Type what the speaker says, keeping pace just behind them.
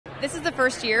This is the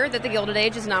first year that the Gilded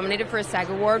Age is nominated for a SAG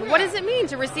Award. What does it mean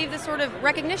to receive this sort of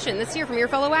recognition this year from your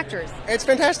fellow actors? It's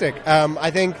fantastic.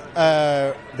 I think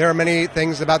there are many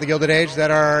things about the Gilded Age that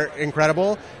are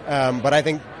incredible, but I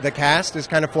think the cast is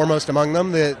kind of foremost among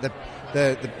them.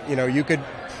 You could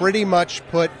pretty much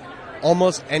put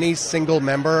almost any single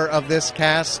member of this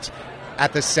cast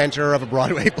at the center of a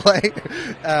Broadway play.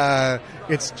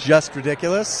 It's just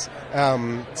ridiculous.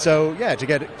 To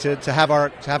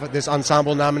have this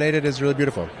ensemble nominated is really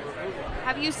beautiful.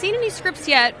 Have you seen any scripts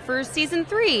yet for season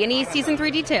 3? Any season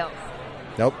 3 details?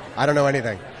 Nope, I don't know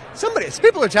anything.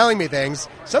 People are telling me things.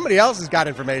 Somebody else has got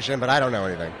information, but I don't know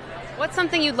anything. What's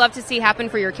something you'd love to see happen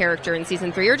for your character in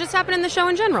season 3, or just happen in the show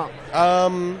in general?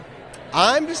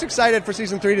 I'm just excited for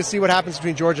season 3 to see what happens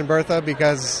between George and Bertha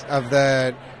because of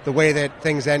the way that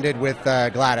things ended with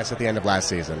Gladys at the end of last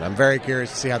season. I'm very curious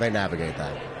to see how they navigate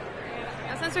that.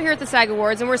 Now, since we're here at the SAG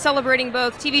Awards and we're celebrating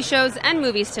both TV shows and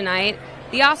movies tonight,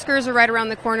 the Oscars are right around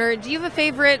the corner. Do you have a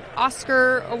favorite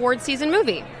Oscar award season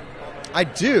movie? I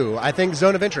do. I think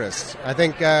Zone of Interest. I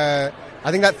think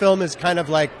that film is kind of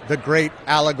like the great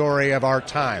allegory of our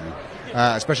time,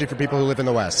 especially for people who live in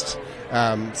the West.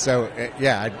 I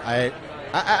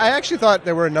actually thought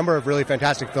there were a number of really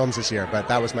fantastic films this year, but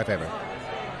that was my favorite.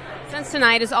 Since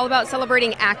tonight is all about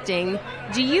celebrating acting,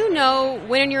 do you know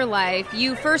when in your life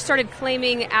you first started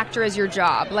claiming actor as your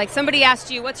job? Like somebody asked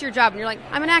you, what's your job? And you're like,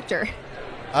 I'm an actor.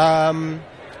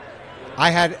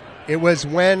 It was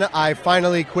when I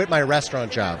finally quit my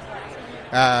restaurant job,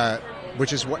 I'd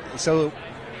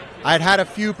had a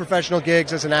few professional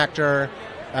gigs as an actor,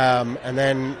 and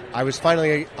then I was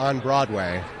finally on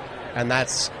Broadway, and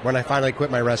that's when I finally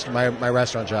quit my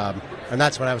restaurant job, and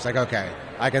that's when I was like, okay,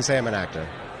 I can say I'm an actor.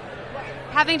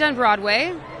 Having done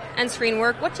Broadway and screen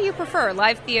work, what do you prefer,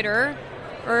 live theater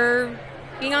or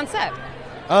being on set?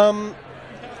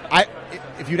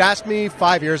 If you'd asked me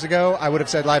 5 years ago, I would have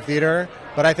said live theater,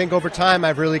 but I think over time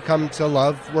I've really come to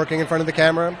love working in front of the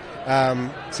camera.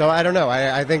 So I don't know.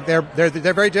 I think they're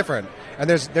very different, and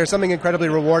there's something incredibly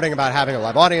rewarding about having a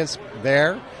live audience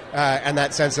there, and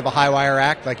that sense of a high wire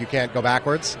act, like you can't go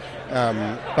backwards.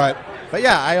 But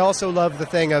yeah, I also love the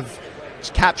thing of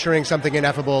capturing something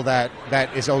ineffable that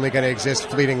is only going to exist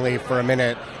fleetingly for a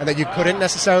minute, and that you couldn't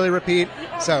necessarily repeat.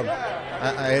 So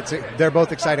they're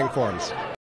both exciting forms.